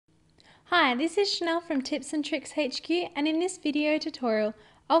Hi, this is Chanel from Tips and Tricks HQ, and in this video tutorial,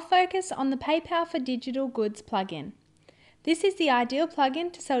 I'll focus on the PayPal for Digital Goods plugin. This is the ideal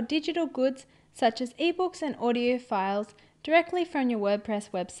plugin to sell digital goods such as ebooks and audio files directly from your WordPress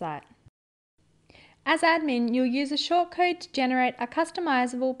website. As admin, you'll use a shortcode to generate a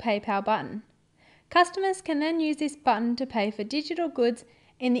customizable PayPal button. Customers can then use this button to pay for digital goods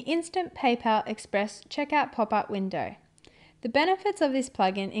in the Instant PayPal Express checkout pop-up window. The benefits of this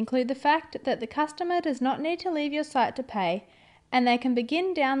plugin include the fact that the customer does not need to leave your site to pay, and they can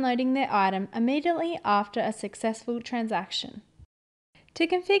begin downloading their item immediately after a successful transaction. To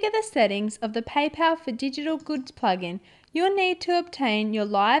configure the settings of the PayPal for Digital Goods plugin, you'll need to obtain your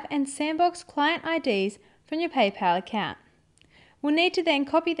Live and Sandbox client IDs from your PayPal account. We'll need to then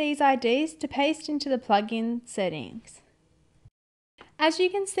copy these IDs to paste into the plugin settings. As you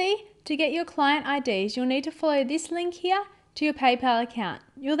can see, to get your client IDs, you'll need to follow this link here to your PayPal account.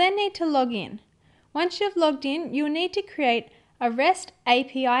 You'll then need to log in. Once you've logged in, you'll need to create a REST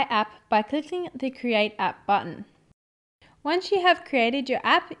API app by clicking the Create App button. Once you have created your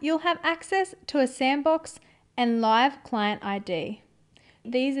app, you'll have access to a Sandbox and Live client ID.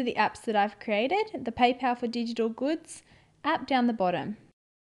 These are the apps that I've created, the PayPal for Digital Goods app down the bottom.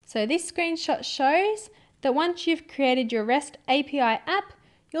 So this screenshot shows that once you've created your REST API app,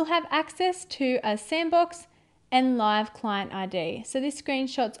 you'll have access to a Sandbox and Live client ID. So this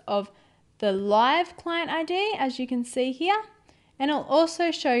screenshot's of the Live client ID, as you can see here, and it'll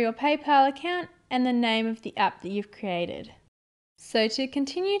also show your PayPal account and the name of the app that you've created. So to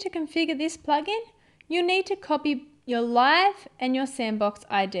continue to configure this plugin, you'll need to copy your Live and your Sandbox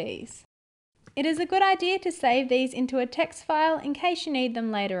IDs. It is a good idea to save these into a text file in case you need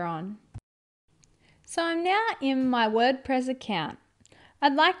them later on. So I'm now in my WordPress account.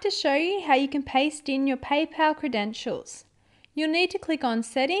 I'd like to show you how you can paste in your PayPal credentials. You'll need to click on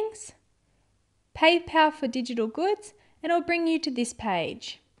Settings, PayPal for Digital Goods, and it'll bring you to this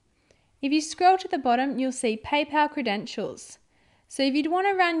page. If you scroll to the bottom, you'll see PayPal credentials. So if you'd want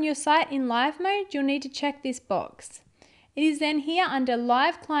to run your site in live mode, you'll need to check this box. It is then here under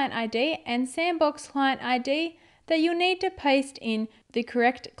Live Client ID and Sandbox Client ID that you'll need to paste in the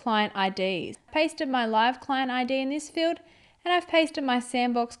correct client IDs. I pasted my Live Client ID in this field, and I've pasted my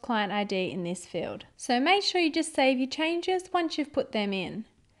Sandbox client ID in this field. So make sure you just save your changes once you've put them in.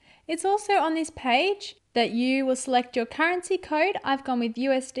 It's also on this page that you will select your currency code. I've gone with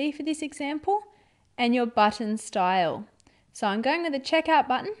USD for this example, and your button style. So I'm going with the checkout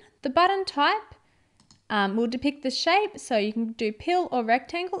button. The button type will depict the shape, so you can do pill or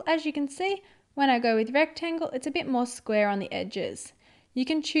rectangle. As you can see, when I go with rectangle, it's a bit more square on the edges. You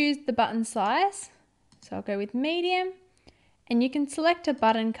can choose the button size, so I'll go with medium. And you can select a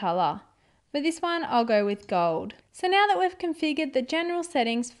button color. For this one, I'll go with gold. So now that we've configured the general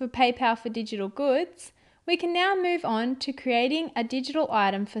settings for PayPal for Digital Goods, we can now move on to creating a digital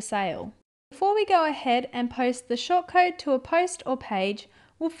item for sale. Before we go ahead and post the shortcode to a post or page,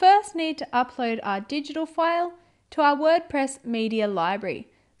 we'll first need to upload our digital file to our WordPress media library.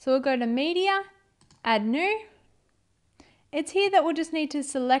 So we'll go to Media, Add New. It's here that we'll just need to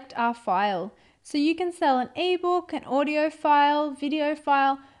select our file. So you can sell an ebook, an audio file, video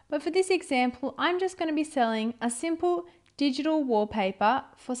file, but for this example, I'm just going to be selling a simple digital wallpaper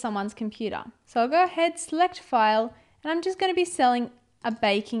for someone's computer. So I'll go ahead, select file, and I'm just going to be selling a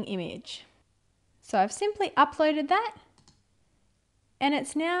baking image. So I've simply uploaded that, and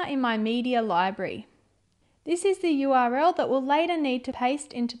it's now in my media library. This is the URL that we'll later need to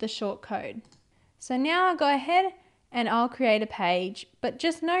paste into the shortcode. So now I'll go ahead and I'll create a page, but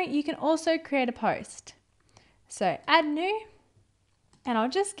just note you can also create a post. So add new, and I'll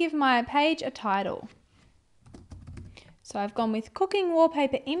just give my page a title. So I've gone with cooking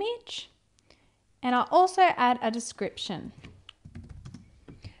wallpaper image, and I'll also add a description.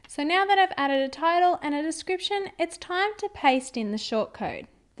 So now that I've added a title and a description, it's time to paste in the shortcode.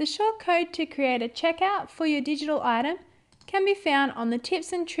 The shortcode to create a checkout for your digital item can be found on the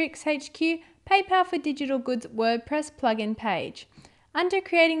Tips and Tricks HQ PayPal for Digital Goods WordPress plugin page. Under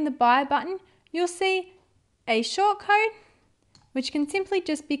creating the buy button, you'll see a shortcode which can simply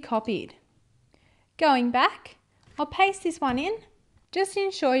just be copied. Going back, I'll paste this one in. Just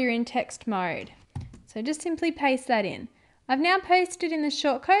ensure you're in text mode. So just simply paste that in. I've now pasted in the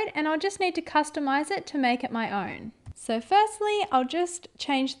shortcode, and I'll just need to customize it to make it my own. So firstly, I'll just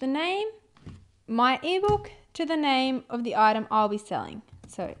change the name, my ebook, to the name of the item I'll be selling.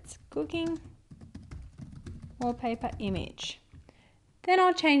 So it's cooking wallpaper image. Then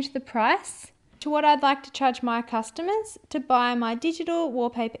I'll change the price to what I'd like to charge my customers to buy my digital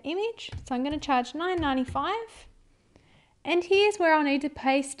wallpaper image. So I'm going to charge $9.95, And here's where I'll need to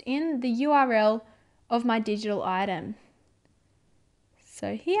paste in the URL of my digital item.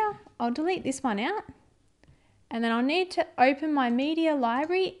 So here, I'll delete this one out, and then I'll need to open my media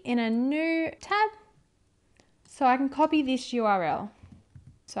library in a new tab so I can copy this URL.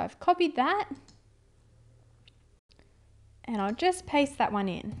 So I've copied that, and I'll just paste that one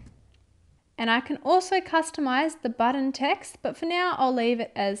in. And I can also customize the button text, but for now I'll leave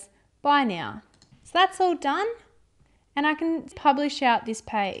it as buy now. So that's all done, and I can publish out this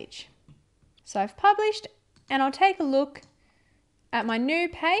page. So I've published, and I'll take a look at my new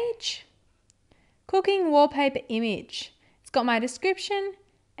page, cooking wallpaper image. It's got my description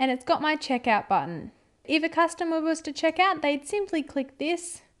and it's got my checkout button. If a customer was to check out, they'd simply click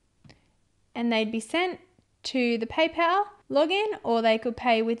this and they'd be sent to the PayPal login, or they could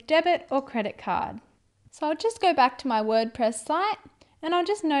pay with debit or credit card. So I'll just go back to my WordPress site and I'll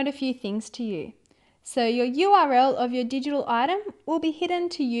just note a few things to you. So your URL of your digital item will be hidden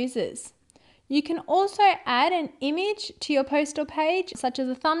to users. You can also add an image to your post or page, such as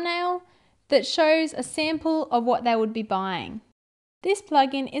a thumbnail, that shows a sample of what they would be buying. This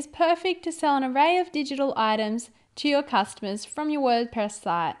plugin is perfect to sell an array of digital items to your customers from your WordPress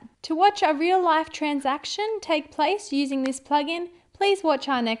site. To watch a real-life transaction take place using this plugin, please watch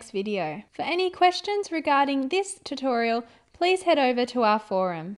our next video. For any questions regarding this tutorial, please head over to our forum.